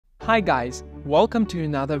Hi guys, welcome to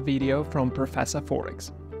another video from Professor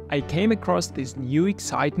Forex. I came across this new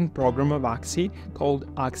exciting program of Axi called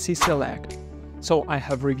Axi Select. So I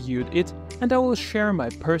have reviewed it and I will share my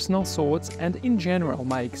personal thoughts and in general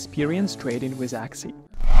my experience trading with Axi.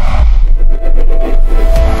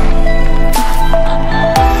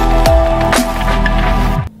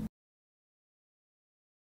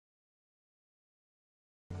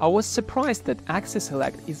 I was surprised that Axi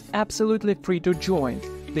Select is absolutely free to join.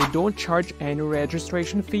 They don't charge any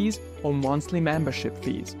registration fees or monthly membership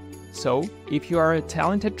fees. So, if you are a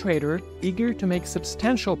talented trader eager to make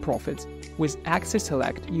substantial profits, with Axi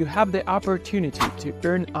Select you have the opportunity to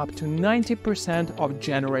earn up to 90% of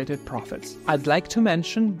generated profits. I'd like to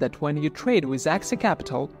mention that when you trade with Axi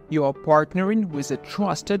Capital, you are partnering with a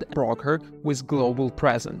trusted broker with global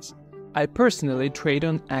presence. I personally trade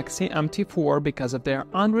on Axi MT4 because of their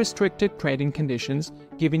unrestricted trading conditions,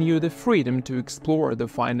 giving you the freedom to explore the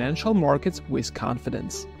financial markets with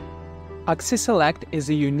confidence. Axi Select is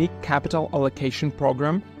a unique capital allocation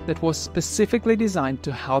program that was specifically designed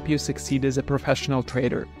to help you succeed as a professional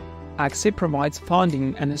trader. Axi provides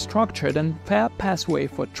funding and a structured and fair pathway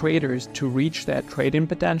for traders to reach their trading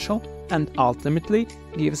potential and ultimately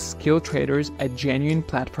gives skilled traders a genuine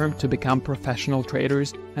platform to become professional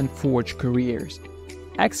traders and forge careers.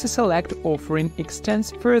 Axi Select offering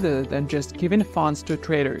extends further than just giving funds to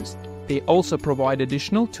traders. They also provide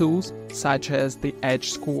additional tools such as the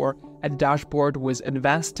Edge Score, a dashboard with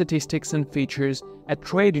advanced statistics and features, a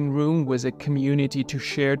trading room with a community to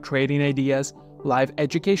share trading ideas, live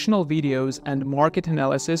educational videos, and market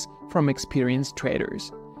analysis from experienced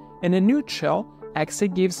traders. In a nutshell,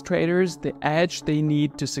 Axi gives traders the edge they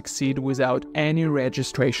need to succeed without any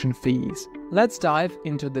registration fees. Let's dive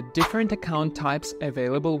into the different account types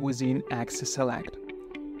available within Axi Select.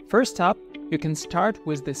 First up, you can start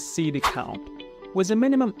with the seed account. With a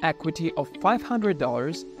minimum equity of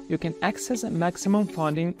 $500, you can access a maximum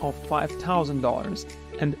funding of $5,000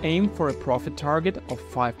 and aim for a profit target of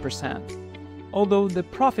 5%. Although the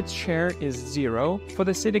profit share is zero for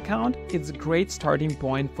the seed account, it's a great starting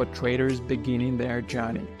point for traders beginning their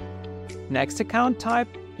journey. Next account type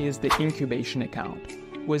is the incubation account.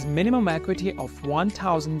 With minimum equity of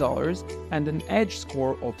 $1,000 and an edge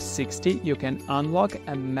score of 60, you can unlock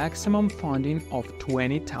a maximum funding of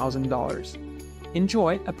 $20,000.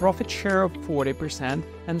 Enjoy a profit share of 40%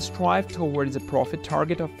 and strive towards a profit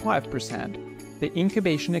target of 5%. The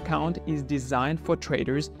incubation account is designed for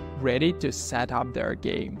traders ready to set up their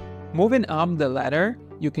game. Moving up the ladder,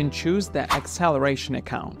 you can choose the acceleration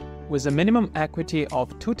account. With a minimum equity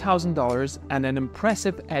of $2,000 and an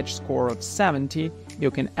impressive edge score of 70, you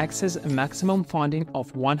can access a maximum funding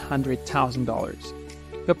of $100,000.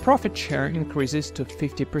 Your profit share increases to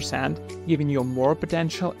 50%, giving you more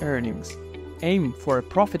potential earnings. Aim for a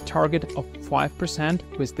profit target of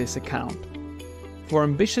 5% with this account. For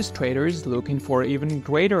ambitious traders looking for even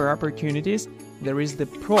greater opportunities, there is the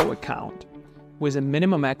Pro account. With a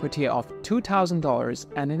minimum equity of $2,000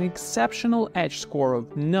 and an exceptional edge score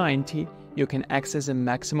of 90, you can access a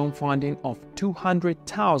maximum funding of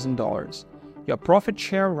 $200,000. Your profit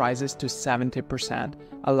share rises to 70%,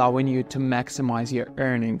 allowing you to maximize your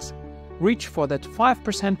earnings. Reach for that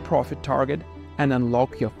 5% profit target and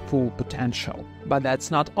unlock your full potential. But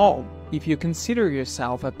that's not all. If you consider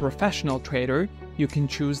yourself a professional trader, you can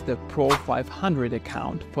choose the Pro 500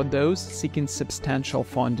 account for those seeking substantial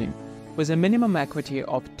funding. With a minimum equity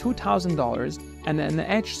of $2,000 and an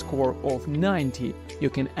edge score of 90, you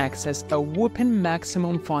can access a whopping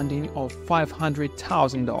maximum funding of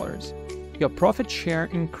 $500,000. Your profit share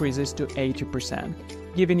increases to 80%,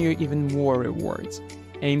 giving you even more rewards.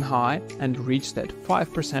 Aim high and reach that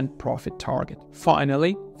 5% profit target.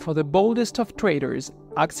 Finally, for the boldest of traders,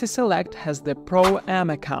 Axi Select has the Pro M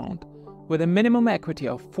account. With a minimum equity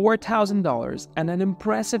of $4,000 and an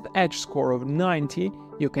impressive edge score of 90,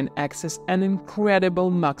 you can access an incredible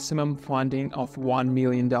maximum funding of $1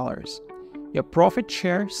 million. Your profit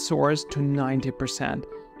share soars to 90%,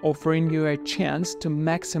 offering you a chance to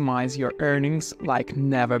maximize your earnings like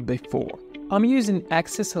never before. I'm using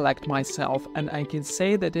Axi Select myself and I can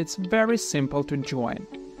say that it's very simple to join.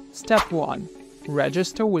 Step 1.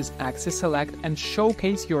 Register with Axi Select and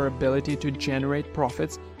showcase your ability to generate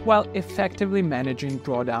profits while effectively managing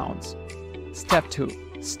drawdowns. Step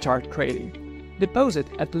 2. Start trading. Deposit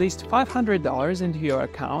at least $500 into your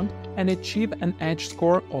account and achieve an edge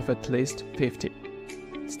score of at least 50.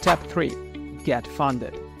 Step 3. Get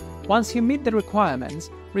funded. Once you meet the requirements,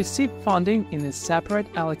 receive funding in a separate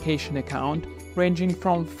allocation account ranging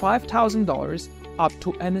from $5,000 up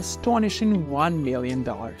to an astonishing $1 million.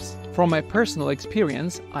 From my personal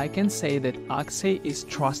experience, I can say that Axi is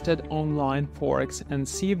trusted online forex and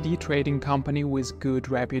CFD trading company with good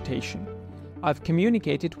reputation. I've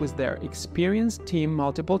communicated with their experienced team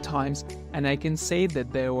multiple times, and I can say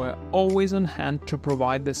that they were always on hand to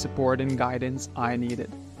provide the support and guidance I needed.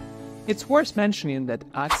 It's worth mentioning that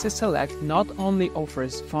Axi Select not only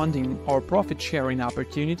offers funding or profit-sharing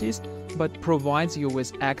opportunities, but provides you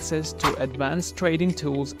with access to advanced trading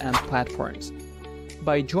tools and platforms.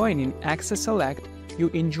 By joining Axi Select, you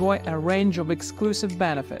enjoy a range of exclusive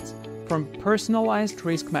benefits, from personalized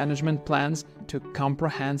risk management plans to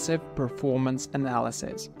comprehensive performance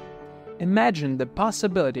analysis. Imagine the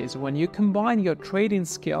possibilities when you combine your trading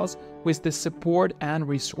skills with the support and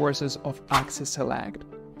resources of Axi Select.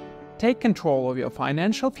 Take control of your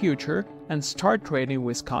financial future and start trading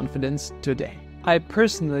with confidence today. I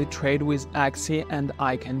personally trade with Axi, and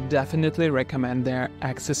I can definitely recommend their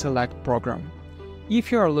Axi Select program. If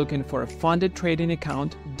you are looking for a funded trading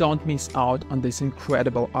account, don't miss out on this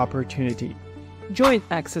incredible opportunity. Join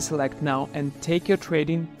Axi Select now and take your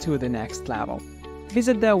trading to the next level.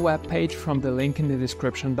 Visit their webpage from the link in the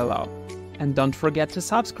description below. And don't forget to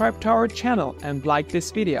subscribe to our channel and like this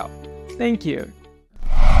video. Thank you!